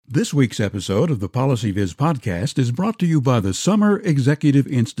This week's episode of the PolicyViz podcast is brought to you by the Summer Executive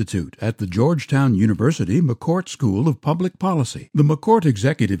Institute at the Georgetown University McCourt School of Public Policy. The McCourt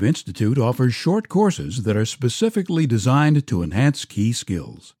Executive Institute offers short courses that are specifically designed to enhance key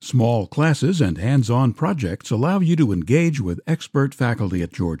skills. Small classes and hands-on projects allow you to engage with expert faculty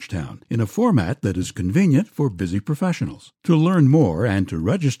at Georgetown in a format that is convenient for busy professionals. To learn more and to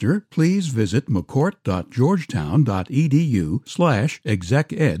register, please visit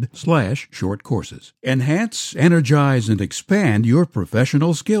mccourt.georgetown.edu/execed/short courses. Enhance, energize, and expand your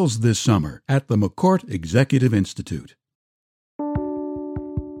professional skills this summer at the McCourt Executive Institute.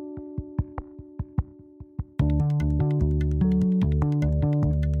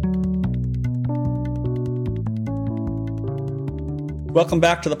 Welcome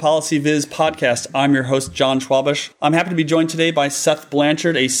back to the PolicyViz podcast. I'm your host, John Schwabish. I'm happy to be joined today by Seth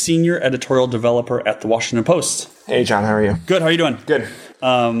Blanchard, a senior editorial developer at the Washington Post. Hey, John. How are you? Good. How are you doing? Good.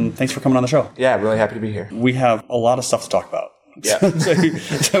 Thanks for coming on the show. Yeah, really happy to be here. We have a lot of stuff to talk about. Yeah.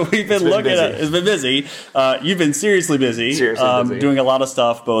 so we've been looking at it. It's been busy. You've been seriously busy. Doing a lot of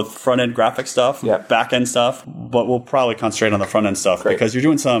stuff, both front-end graphic stuff, back-end stuff, but we'll probably concentrate on the front-end stuff because you're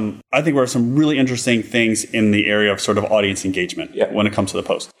doing some really interesting things in the area of sort of audience engagement when it comes to the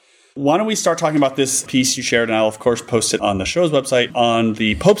Post. Why don't we start talking about this piece you shared, and I'll, of course, post it on the show's website on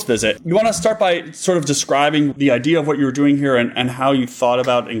the Pope's visit. You want to start by sort of describing the idea of what you were doing here and how you thought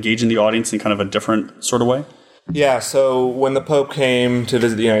about engaging the audience in kind of a different sort of way? Yeah, so when the Pope came to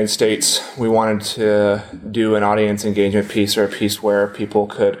visit the United States, we wanted to do an audience engagement piece, or a piece where people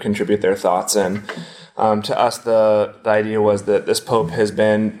could contribute their thoughts. And to us, the idea was that this Pope has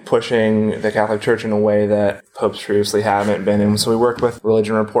been pushing the Catholic Church in a way that popes previously haven't been. And so we worked with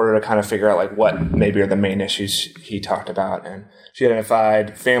Religion Reporter to kind of figure out like what maybe are the main issues he talked about. And she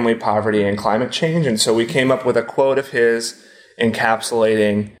identified family, poverty, and climate change. And so we came up with a quote of his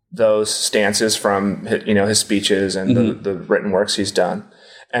encapsulating those stances from his speeches and the written works he's done.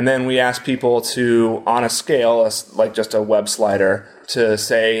 And then we asked people to, on a scale, like just a web slider, to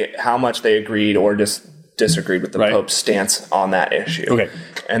say how much they agreed or disagreed with the Pope's stance on that issue. Okay.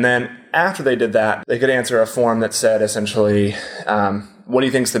 And then after they did that, they could answer a form that said essentially, what do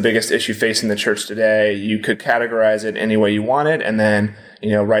you think is the biggest issue facing the church today? You could categorize it any way you wanted, and then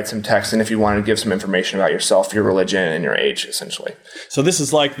write some text, and if you want to give some information about yourself, your religion, and your age, essentially. So this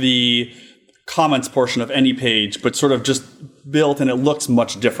is like the comments portion of any page, but sort of just built, and it looks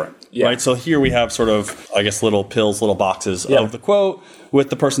much different, right? So here we have sort of, I guess, little pills, little boxes of the quote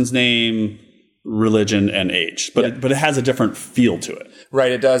with the person's name, religion, and age, but it has a different feel to it.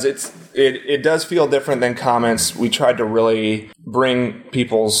 Right, it does. It does feel different than comments. We tried to really bring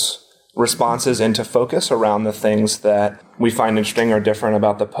people's responses into focus around the things that we find interesting or different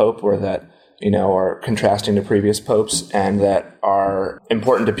about the Pope, or that are contrasting to previous popes, and that are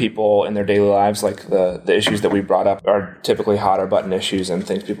important to people in their daily lives. Like the issues that we brought up are typically hotter button issues and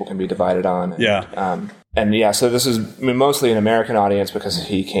things people can be divided on. So this is mostly an American audience because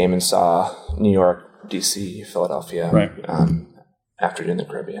he came and saw New York, D.C., Philadelphia, after doing the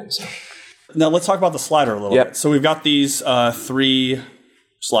Caribbean. So now let's talk about the slider a little bit. So we've got these three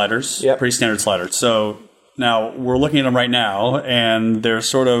sliders, pretty standard sliders. So now we're looking at them right now, and they're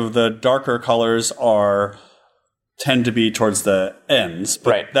sort of the darker colors tend to be towards the ends,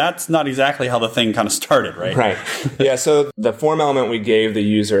 but that's not exactly how the thing kind of started, right? Right. Yeah. So the form element we gave the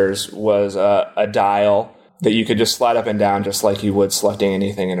users was a dial that you could just slide up and down, just like you would selecting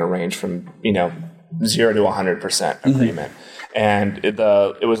anything in a range from 0 to 100% agreement. And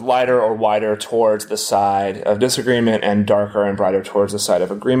it was lighter or wider towards the side of disagreement and darker and brighter towards the side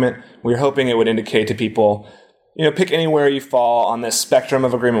of agreement. We were hoping it would indicate to people, pick anywhere you fall on this spectrum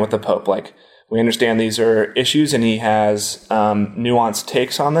of agreement with the Pope. Like, we understand these are issues and he has nuanced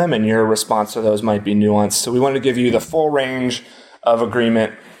takes on them, and your response to those might be nuanced. So we wanted to give you the full range of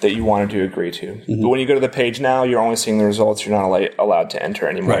agreement that you wanted to agree to. But when you go to the page now, you're only seeing the results. You're not allowed to enter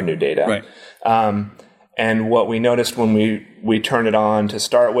any more new data. Right. And what we noticed when we turned it on to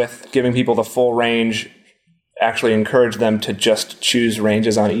start with, giving people the full range actually encouraged them to just choose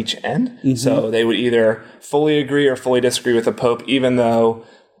ranges on each end. So they would either fully agree or fully disagree with the Pope, even though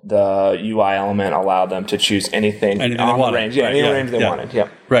the UI element allowed them to choose anything on the range. Any range they wanted. Yep.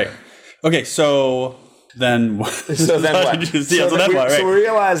 Right. Okay, so then what? So we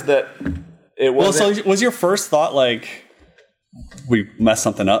realized that it wasn't... Well, so was your first thought like, we messed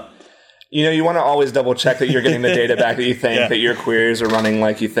something up? You want to always double check that you're getting the data back that you think, that your queries are running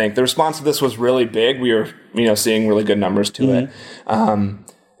like you think. The response to this was really big. We were, seeing really good numbers to it,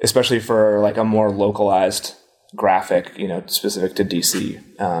 especially for like a more localized graphic, specific to DC.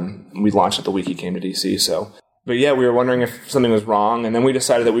 We launched it the week he came to DC. So yeah, we were wondering if something was wrong. And then we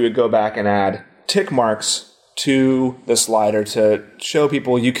decided that we would go back and add tick marks to the slider to show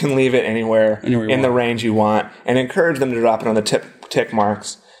people you can leave it anywhere in the range you want, and encourage them to drop it on the tick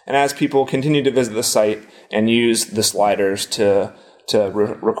marks. And as people continue to visit the site and use the sliders to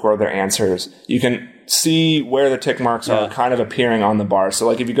record their answers, you can see where the tick marks are kind of appearing on the bars. So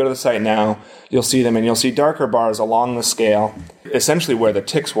like if you go to the site now, you'll see them, and you'll see darker bars along the scale, essentially where the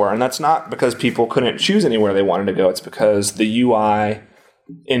ticks were. And that's not because people couldn't choose anywhere they wanted to go. It's because the UI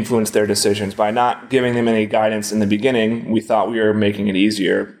influenced their decisions. By not giving them any guidance in the beginning, we thought we were making it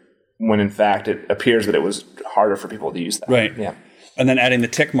easier, when in fact it appears that it was harder for people to use that. Right. Yeah. And then adding the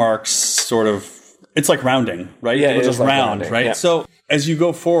tick marks sort of, it's like rounding, right? Yeah, it's just like round, rounding, right? Yeah. So as you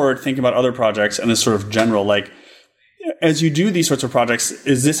go forward, thinking about other projects and this sort of general, like as you do these sorts of projects,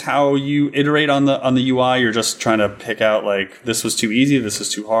 is this how you iterate on the UI? You're just trying to pick out like, this was too easy, this is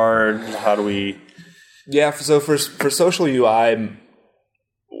too hard. How do we? Yeah. So for social UI,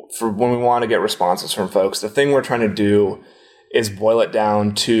 for when we want to get responses from folks, the thing we're trying to do is boil it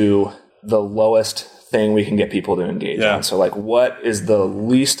down to the lowest thing we can get people to engage on. So like, what is the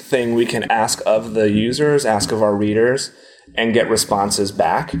least thing we can ask of the users, ask of our readers, and get responses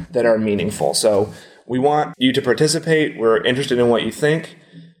back that are meaningful? So we want you to participate. We're interested in what you think.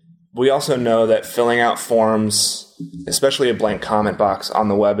 We also know that filling out forms, especially a blank comment box on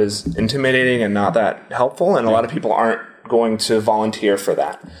the web, is intimidating and not that helpful. And a lot of people aren't going to volunteer for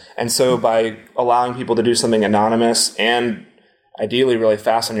that. And so by allowing people to do something anonymous and ideally really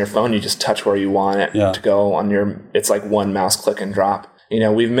fast on your phone, you just touch where you want it to go on it's like one mouse click and drop.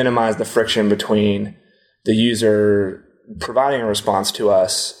 We've minimized the friction between the user providing a response to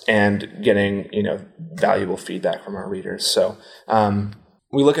us and getting, valuable feedback from our readers. So,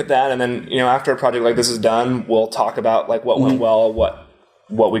 we look at that, and then, after a project like this is done, we'll talk about like what went well,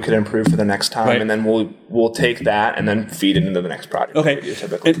 what we could improve for the next time, and then we'll take that and then feed it into the next project. Okay.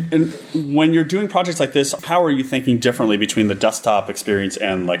 And when you're doing projects like this, how are you thinking differently between the desktop experience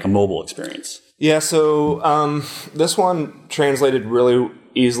and like a mobile experience? Yeah, so this one translated really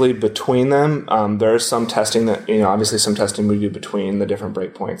easily between them. There's some testing that, obviously some testing we do between the different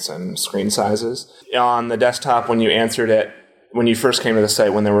breakpoints and screen sizes. On the desktop, when you first came to the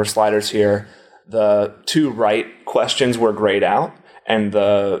site, when there were sliders here, the two right questions were grayed out, and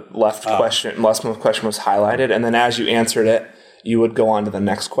the leftmost question was highlighted. And then as you answered it, you would go on to the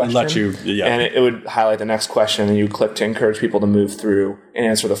next question. And it would highlight the next question, and you click to encourage people to move through and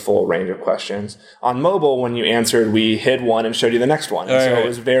answer the full range of questions. On mobile, when you answered, we hid one and showed you the next one. And so it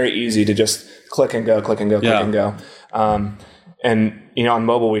was very easy to just click and go, click and go, click and go. And, on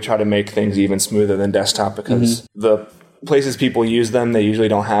mobile, we try to make things even smoother than desktop, because the places people use them, they usually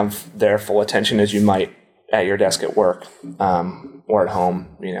don't have their full attention as you might at your desk at work. Or at home,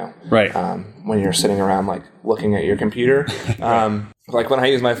 Right. When you're sitting around, like, looking at your computer. Like, when I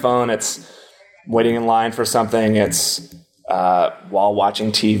use my phone, it's waiting in line for something. It's while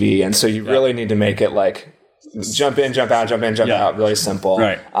watching TV. And so you really need to make it, like, jump in, jump out, jump in, jump out. Really simple.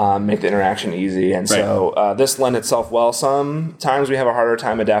 Right. Make the interaction easy. And so this lent itself well. Sometimes we have a harder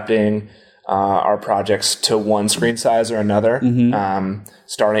time adapting our projects to one screen size or another,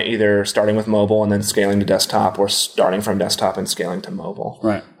 starting with mobile and then scaling to desktop, or starting from desktop and scaling to mobile.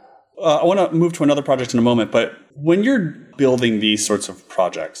 Right. I want to move to another project in a moment, but when you're building these sorts of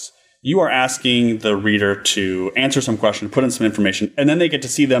projects, you are asking the reader to answer some question, put in some information, and then they get to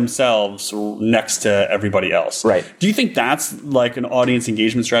see themselves next to everybody else. Right. Do you think that's like an audience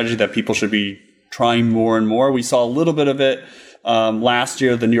engagement strategy that people should be trying more and more? We saw a little bit of it last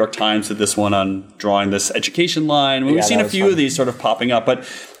year. The New York Times did this one on drawing this education line. We've seen a few of these sort of popping up, but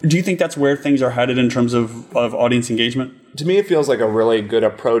do you think that's where things are headed in terms of audience engagement? To me, it feels like a really good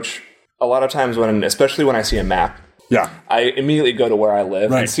approach. A lot of times especially when I see a map, I immediately go to where I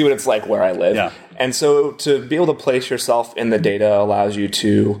live and see what it's like where I live. Yeah. And so to be able to place yourself in the data allows you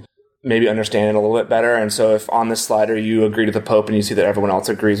to maybe understand it a little bit better. And so if on this slider you agree to the Pope and you see that everyone else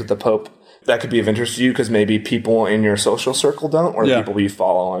agrees with the Pope, that could be of interest to you, because maybe people in your social circle don't, or people you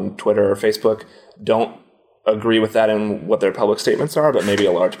follow on Twitter or Facebook don't agree with that and what their public statements are, but maybe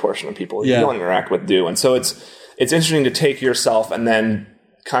a large portion of people you don't interact with do. And so it's interesting to take yourself and then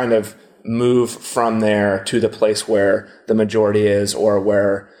kind of move from there to the place where the majority is, or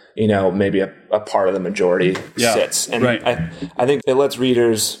where, maybe a part of the majority sits. And I think it lets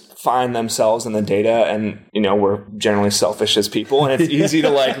readers find themselves in the data, and we're generally selfish as people, and it's easy to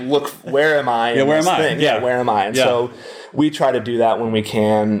like look, where am I in this thing? Where am I? And so we try to do that when we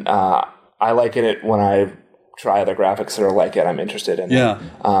can. I like it when I try other graphics that are like it. I'm interested in it.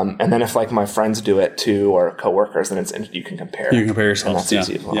 And then if like my friends do it too, or coworkers, then you can compare. You can compare yourself. And that's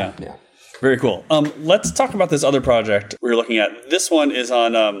easy as well. Very cool. Let's talk about this other project we're looking at. This one is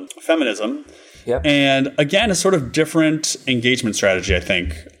on feminism. Yep. And again, a sort of different engagement strategy, I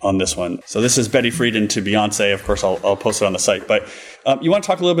think, on this one. So this is Betty Friedan to Beyonce. Of course, I'll post it on the site. But you want to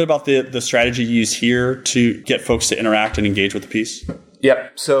talk a little bit about the strategy you use here to get folks to interact and engage with the piece?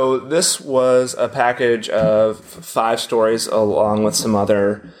 Yep. So this was a package of 5 stories along with some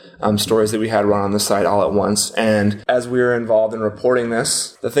other stories that we had run on the site all at once. And as we were involved in reporting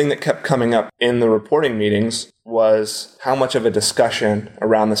this, the thing that kept coming up in the reporting meetings was how much of a discussion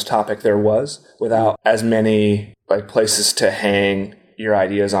around this topic there was without as many places to hang your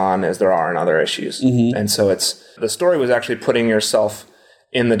ideas on as there are in other issues. Mm-hmm. And so the story was actually putting yourself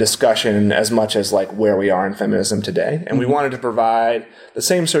in the discussion as much as where we are in feminism today. And we wanted to provide the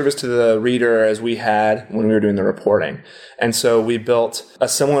same service to the reader as we had when we were doing the reporting. And so we built a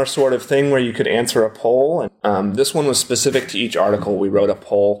similar sort of thing where you could answer a poll. And this one was specific to each article. We wrote a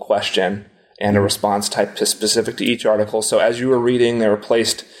poll question and a response type specific to each article. So as you were reading, they were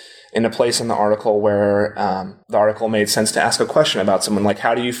placed in a place in the article where the article made sense to ask a question about someone, like,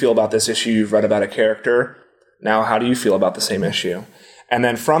 how do you feel about this issue you've read about a character? Now, how do you feel about the same issue? And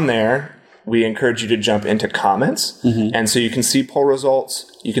then from there, we encourage you to jump into comments. Mm-hmm. And so you can see poll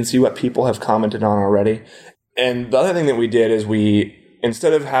results. You can see what people have commented on already. And the other thing that we did is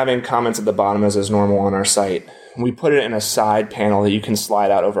instead of having comments at the bottom as is normal on our site, we put it in a side panel that you can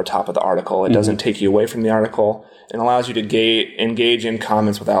slide out over top of the article. It mm-hmm. doesn't take you away from the article. It allows you to engage in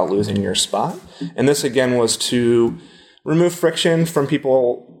comments without losing your spot. And this, again, was to remove friction from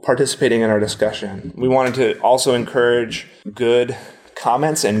people participating in our discussion. We wanted to also encourage good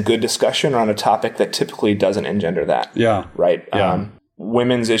comments and good discussion around a topic that typically doesn't engender that. Yeah. Right? Yeah.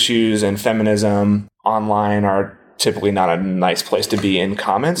 Women's issues and feminism online are typically not a nice place to be in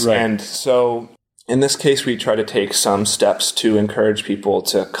comments. Right. And so in this case, we try to take some steps to encourage people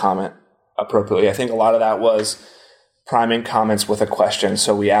to comment appropriately. I think a lot of that was priming comments with a question.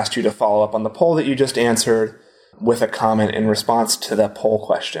 So we asked you to follow up on the poll that you just answered with a comment in response to the poll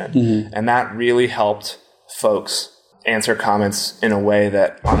question. Mm-hmm. And that really helped folks answer comments in a way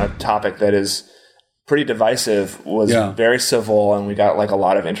that on a topic that is pretty divisive was very civil, and we got a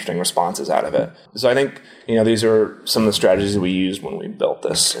lot of interesting responses out of it. So I think, these are some of the strategies that we used when we built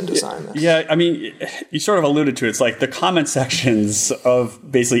this and designed this. Yeah, I mean, you sort of alluded to it. It's like the comment sections of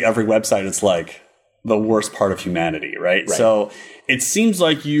basically every website, it's like the worst part of humanity, right? So it seems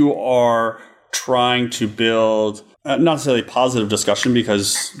like you are trying to build not necessarily positive discussion,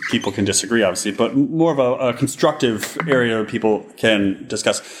 because people can disagree, obviously, but more of a constructive area where people can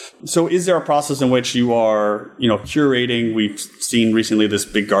discuss. So is there a process in which you are, curating? We've seen recently this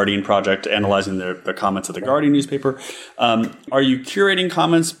big Guardian project analyzing the comments of the Guardian newspaper. Are you curating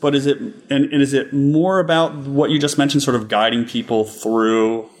comments, but is it more about what you just mentioned, sort of guiding people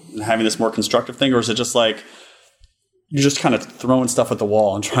through and having this more constructive thing, or is it just you're just kind of throwing stuff at the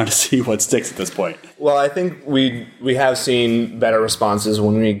wall and trying to see what sticks at this point? Well, I think we have seen better responses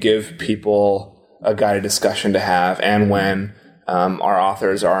when we give people a guided discussion to have, and when our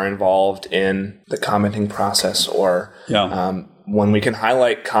authors are involved in the commenting process, or when we can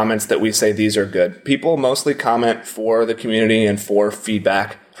highlight comments that we say these are good. People mostly comment for the community and for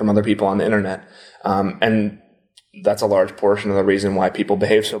feedback from other people on the internet. And that's a large portion of the reason why people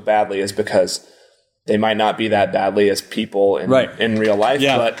behave so badly, is because they might not be that badly as people in real life,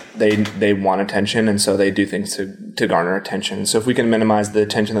 but they want attention, and so they do things to garner attention. So if we can minimize the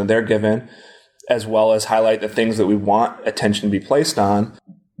attention that they're given, as well as highlight the things that we want attention to be placed on,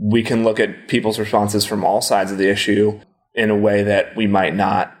 we can look at people's responses from all sides of the issue in a way that we might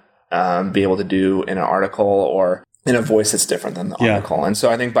not be able to do in an article, or in a voice that's different than the article. And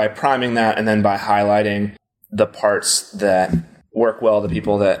so I think by priming that, and then by highlighting the parts that work well, the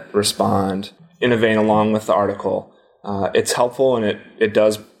people that respond in a vein along with the article, it's helpful, and it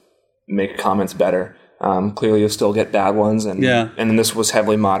does make comments better. Clearly, you'll still get bad ones, and then this was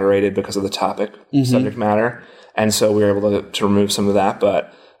heavily moderated because of the topic, subject matter, and so we were able to remove some of that.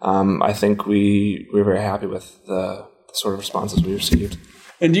 But I think we were very happy with the sort of responses we received.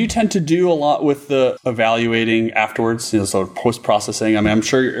 And do you tend to do a lot with the evaluating afterwards, sort of post-processing? I mean, I'm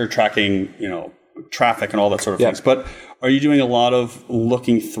sure you're tracking, traffic and all that sort of things, but are you doing a lot of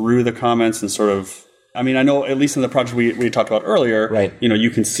looking through the comments and sort of, I mean, I know at least in the project we talked about earlier, you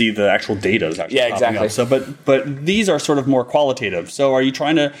can see the actual data is actually popping up. So, but these are sort of more qualitative. So are you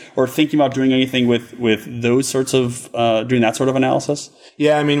trying to, or thinking about doing anything with those sorts of, doing that sort of analysis?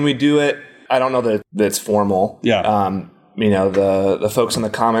 Yeah, I mean, we do it. I don't know that it's formal. Yeah. The folks on the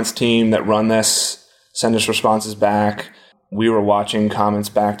comments team that run this send us responses back. We were watching comments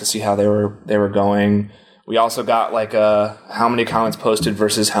back to see how they were going. We also got like how many comments posted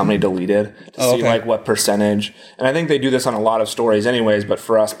versus how many deleted to see like what percentage. And I think they do this on a lot of stories anyways, but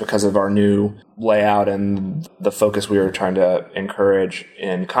for us, because of our new layout and the focus we were trying to encourage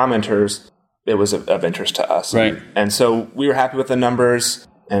in commenters, it was of interest to us. Right. And so we were happy with the numbers,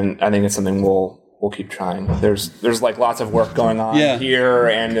 and I think it's something we'll keep trying. There's like lots of work going on here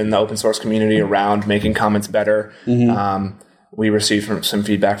and in the open source community around making comments better. We received some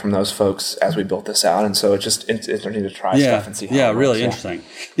feedback from those folks as we built this out, and so it's interesting to try stuff and see how it works. Really interesting.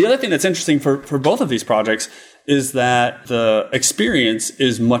 The other thing that's interesting for both of these projects is that the experience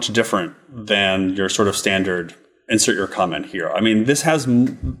is much different than your sort of standard insert your comment here. I mean, this has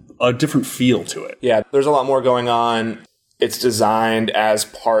a different feel to it. Yeah, there's a lot more going on. It's designed as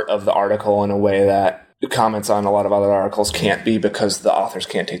part of the article in a way that the comments on a lot of other articles can't be, because the authors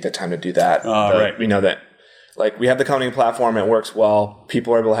can't take the time to do that. Right. We know that. Like, we have the commenting platform, it works well.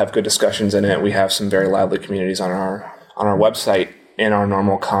 People are able to have good discussions in it. We have some very lively communities on our website in our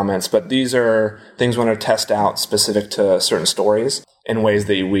normal comments. But these are things we want to test out specific to certain stories in ways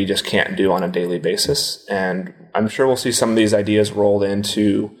that we just can't do on a daily basis. And I'm sure we'll see some of these ideas rolled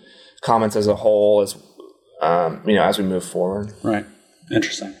into comments as a whole as we move forward. Right.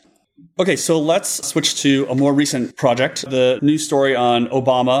 Interesting. Okay, so let's switch to a more recent project, the news story on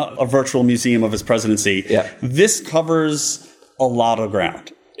Obama, a virtual museum of his presidency. Yeah. This covers a lot of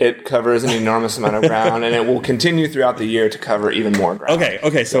ground. It covers an enormous amount of ground, and it will continue throughout the year to cover even more ground.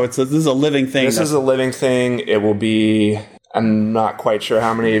 Okay, so this is a living thing. This is a living thing. It will be, I'm not quite sure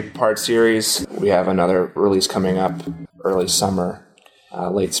how many part series. We have another release coming up early summer,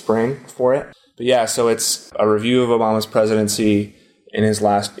 late spring for it. But yeah, so it's a review of Obama's presidency in his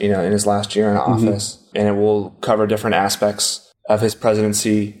last year in office, and it will cover different aspects of his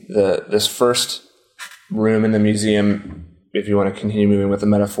presidency. This first room in the museum, if you want to continue moving with the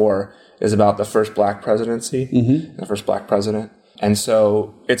metaphor, is about the first black presidency, the first black president. And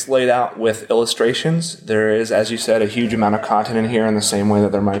so it's laid out with illustrations. There is, as you said, a huge amount of content in here in the same way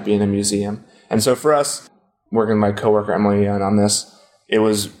that there might be in a museum. And so for us, working with my coworker Emily on this, it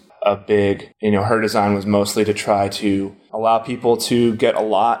was a big, her design was mostly to try to allow people to get a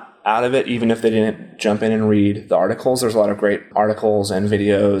lot out of it, even if they didn't jump in and read the articles. There's a lot of great articles and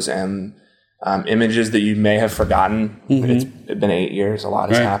videos and images that you may have forgotten. It's been 8 years. A lot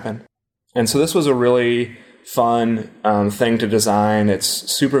has happened. And so this was a really fun thing to design. It's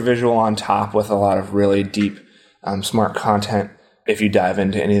super visual on top with a lot of really deep, smart content if you dive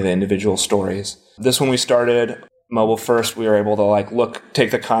into any of the individual stories. This one we started mobile first. We were able to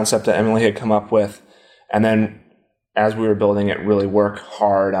take the concept that Emily had come up with, and then as we were building it, really work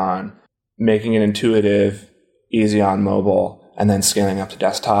hard on making it intuitive, easy on mobile, and then scaling up to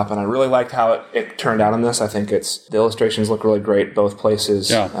desktop. And I really liked how it turned out on this. I think the illustrations look really great both places.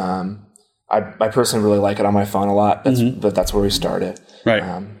 Yeah. I personally really like it on my phone a lot, but that's where we started. Right.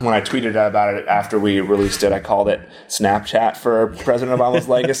 When I tweeted about it after we released it, I called it Snapchat for President Obama's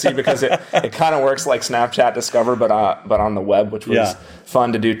legacy, because it kind of works like Snapchat Discover, but on the web, which was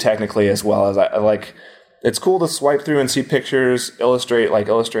fun to do technically, as well as I like. It's cool to swipe through and see pictures,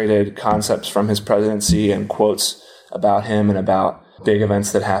 illustrated concepts from his presidency and quotes about him and about big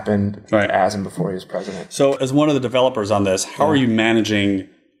events that happened as and before he was president. So as one of the developers on this, how are you managing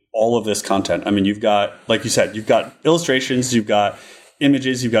all of this content? I mean, you've got, like you said, you've got illustrations, you've got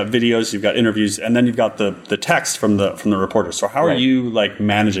images, you've got videos, you've got interviews, and then you've got the text from the reporters. So how are you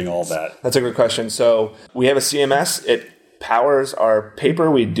managing all that? That's a good question. So we have a CMS. It powers our paper.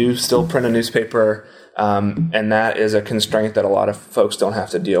 We do still print a newspaper, and that is a constraint that a lot of folks don't have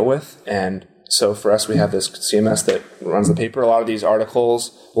to deal with. And so for us, we have this CMS that runs the paper. A lot of these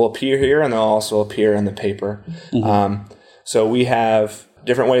articles will appear here, and they'll also appear in the paper. So we have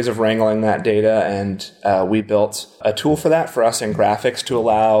different ways of wrangling that data, and we built a tool for that for us in graphics to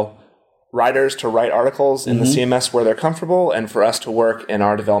allow writers to write articles in the CMS where they're comfortable, and for us to work in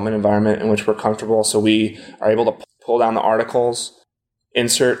our development environment in which we're comfortable. So we are able to pull down the articles,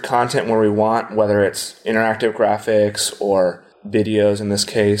 insert content where we want, whether it's interactive graphics or videos in this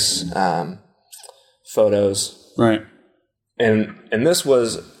case, photos. Right. And this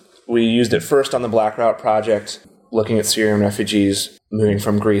we used it first on the Black Route project, looking at Syrian refugees moving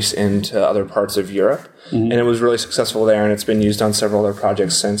from Greece into other parts of Europe. And it was really successful there, and it's been used on several other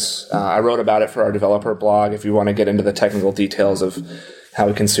projects since. I wrote about it for our developer blog if you want to get into the technical details of how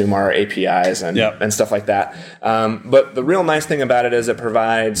we consume our APIs and stuff like that. But the real nice thing about it is it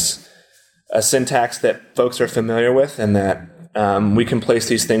provides a syntax that folks are familiar with, and that we can place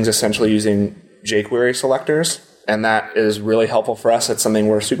these things essentially using jQuery selectors. And that is really helpful for us. It's something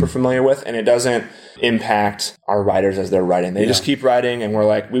we're super familiar with, and it doesn't impact our writers as they're writing. They just keep writing, and we're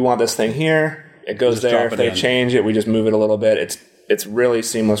like, we want this thing here. It goes there. If they change it, we just move it a little bit. It's really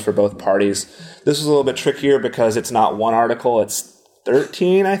seamless for both parties. This is a little bit trickier because it's not one article. It's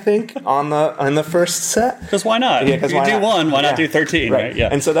 13, I think, in the first set. Because why not? Yeah, if you do one, why not do 13? Right. Yeah.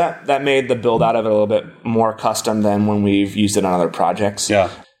 And so that made the build out of it a little bit more custom than when we've used it on other projects. Yeah.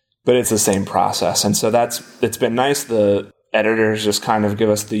 But it's the same process. And so it's been nice. The editors just kind of give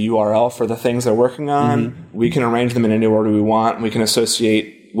us the URL for the things they're working on. Mm-hmm. We can arrange them in any order we want. We can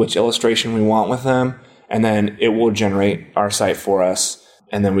associate which illustration we want with them. And then it will generate our site for us.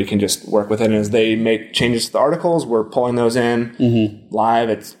 And then we can just work with it. And as they make changes to the articles, we're pulling those in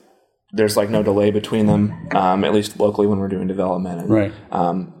live. There's like no delay between them, at least locally when we're doing development.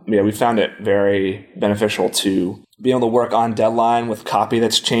 And, we found it very beneficial to be able to work on deadline with copy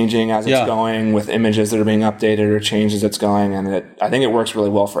that's changing as it's going, with images that are being updated or changed as it's going. And I think it works really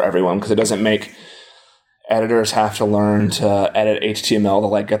well for everyone because it doesn't make editors have to learn to edit HTML to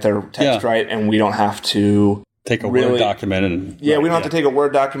like get their text right, and we don't have to take a Word document and we don't have to take a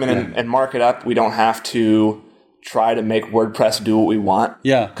Word document and mark it up. We don't have to try to make WordPress do what we want.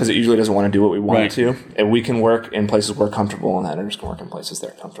 Because it usually doesn't want to do what we want it to. And we can work in places we're comfortable, and editors can work in places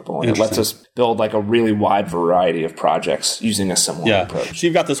they're comfortable. And it lets us build like a really wide variety of projects using a similar approach. So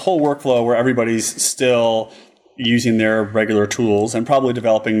you've got this whole workflow where everybody's still using their regular tools and probably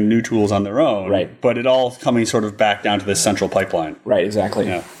developing new tools on their own. Right. But it all coming sort of back down to this central pipeline. Right, exactly.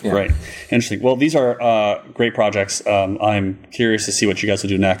 Yeah. Right. Interesting. Well, these are great projects. I'm curious to see what you guys will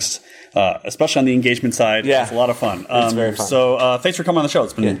do next, especially on the engagement side. Yeah. It's a lot of fun. It's very fun. So thanks for coming on the show.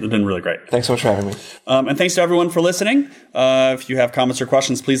 It's been really great. Thanks so much for having me. And thanks to everyone for listening. If you have comments or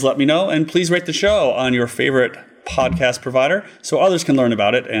questions, please let me know. And please rate the show on your favorite podcast provider so others can learn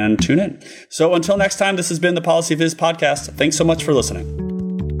about it and tune in. So until next time, this has been the Policy Viz podcast. Thanks so much for listening.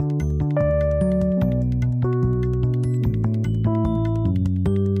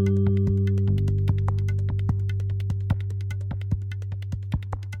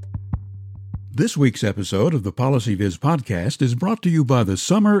 This week's episode of the Policy Viz podcast is brought to you by the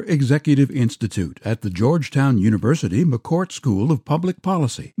Summer Executive Institute at the Georgetown University McCourt School of Public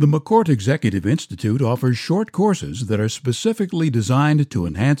Policy. The McCourt Executive Institute offers short courses that are specifically designed to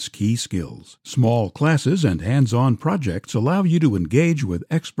enhance key skills. Small classes and hands-on projects allow you to engage with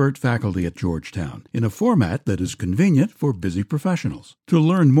expert faculty at Georgetown in a format that is convenient for busy professionals. To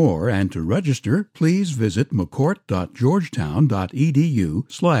learn more and to register, please visit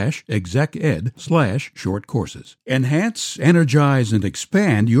mccourt.georgetown.edu/execed/short courses. Enhance, energize, and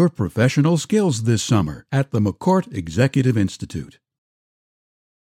expand your professional skills this summer at the McCourt Executive Institute.